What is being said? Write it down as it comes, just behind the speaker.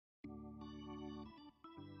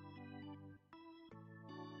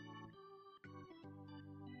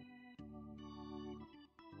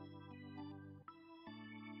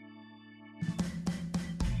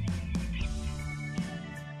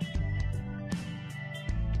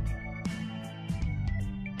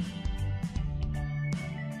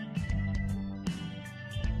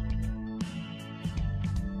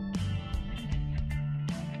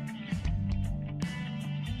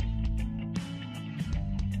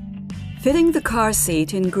Fitting the car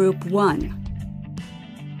seat in Group 1.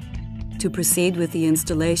 To proceed with the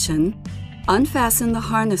installation, unfasten the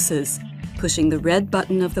harnesses, pushing the red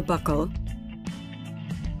button of the buckle.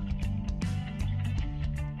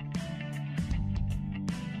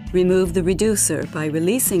 Remove the reducer by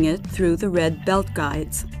releasing it through the red belt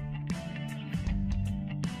guides.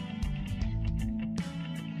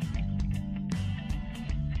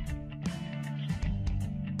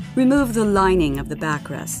 Remove the lining of the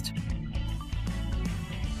backrest.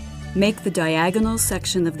 Make the diagonal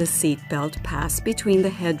section of the seat belt pass between the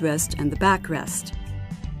headrest and the backrest.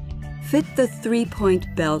 Fit the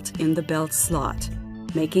 3-point belt in the belt slot,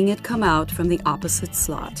 making it come out from the opposite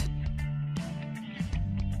slot.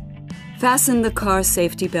 Fasten the car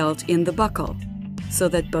safety belt in the buckle, so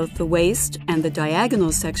that both the waist and the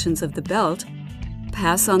diagonal sections of the belt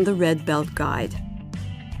pass on the red belt guide.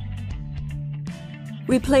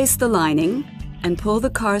 Replace the lining and pull the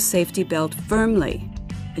car safety belt firmly,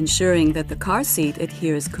 ensuring that the car seat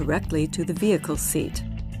adheres correctly to the vehicle seat.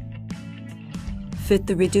 Fit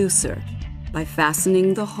the reducer by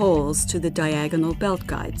fastening the holes to the diagonal belt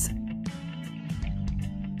guides.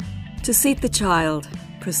 To seat the child,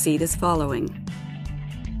 proceed as following.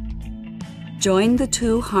 Join the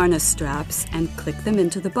two harness straps and click them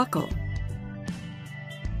into the buckle.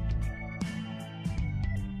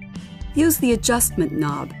 Use the adjustment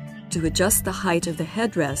knob to adjust the height of the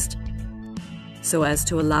headrest so as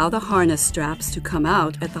to allow the harness straps to come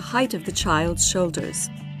out at the height of the child's shoulders.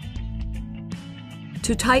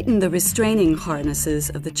 To tighten the restraining harnesses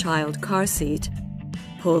of the child car seat,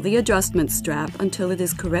 pull the adjustment strap until it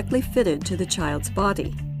is correctly fitted to the child's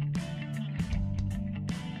body.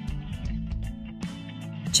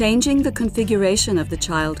 Changing the configuration of the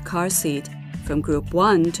child car seat from Group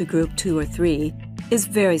 1 to Group 2 or 3 is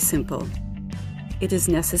very simple. It is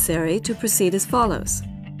necessary to proceed as follows.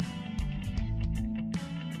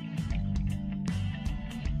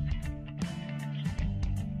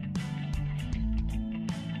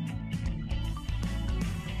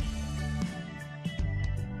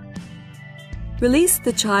 Release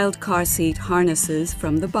the child car seat harnesses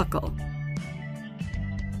from the buckle.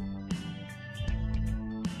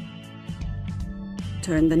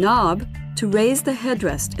 Turn the knob to raise the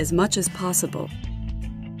headrest as much as possible.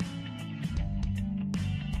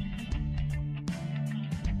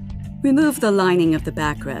 Remove the lining of the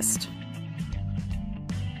backrest.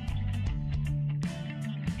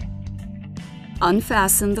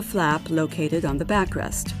 Unfasten the flap located on the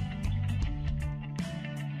backrest.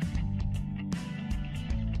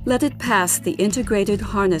 Let it pass the integrated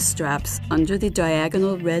harness straps under the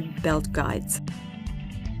diagonal red belt guides.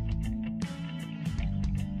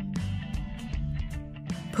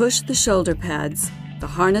 Push the shoulder pads, the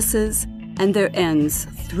harnesses, and their ends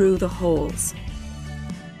through the holes.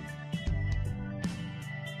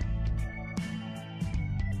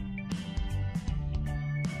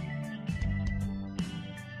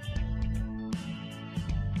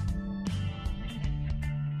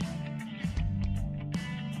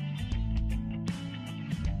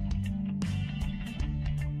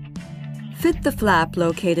 Fit the flap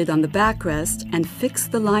located on the backrest and fix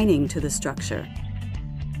the lining to the structure.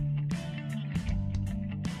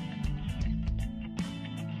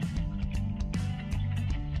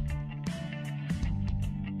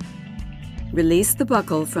 Release the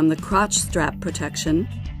buckle from the crotch strap protection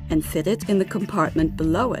and fit it in the compartment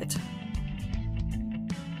below it.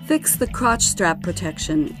 Fix the crotch strap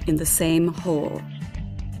protection in the same hole.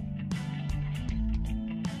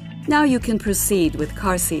 Now you can proceed with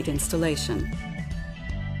car seat installation.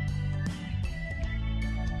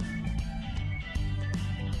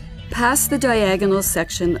 Pass the diagonal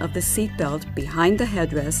section of the seat belt behind the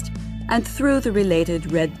headrest and through the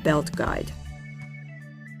related red belt guide.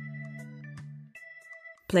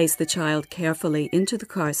 Place the child carefully into the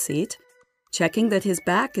car seat, checking that his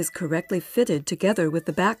back is correctly fitted together with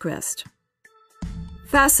the backrest.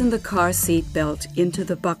 Fasten the car seat belt into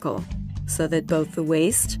the buckle so that both the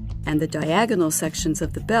waist and the diagonal sections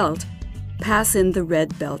of the belt pass in the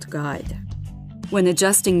red belt guide. When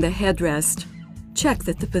adjusting the headrest, check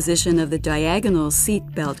that the position of the diagonal seat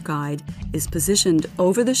belt guide is positioned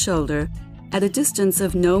over the shoulder at a distance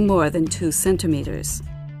of no more than 2 centimeters.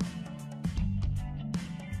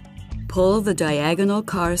 Pull the diagonal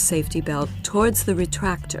car safety belt towards the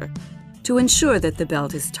retractor to ensure that the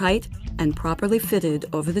belt is tight and properly fitted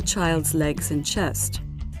over the child's legs and chest.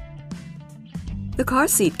 The car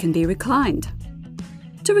seat can be reclined.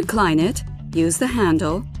 To recline it, use the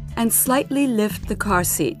handle and slightly lift the car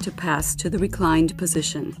seat to pass to the reclined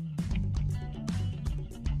position.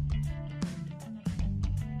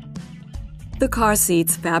 The car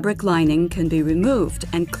seat's fabric lining can be removed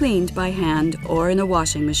and cleaned by hand or in a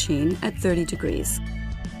washing machine at 30 degrees.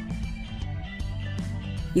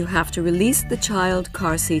 You have to release the child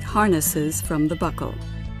car seat harnesses from the buckle.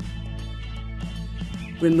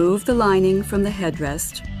 Remove the lining from the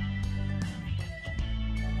headrest.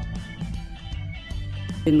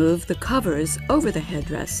 Remove the covers over the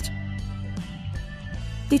headrest.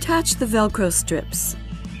 Detach the Velcro strips.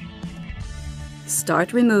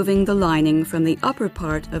 Start removing the lining from the upper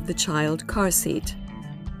part of the child car seat.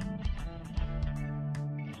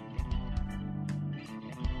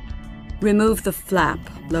 Remove the flap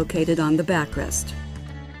located on the backrest.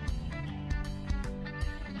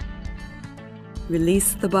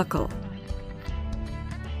 Release the buckle.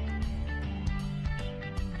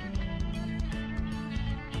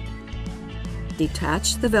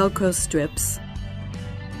 Detach the Velcro strips.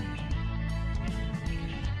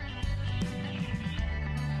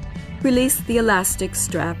 Release the elastic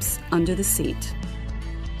straps under the seat.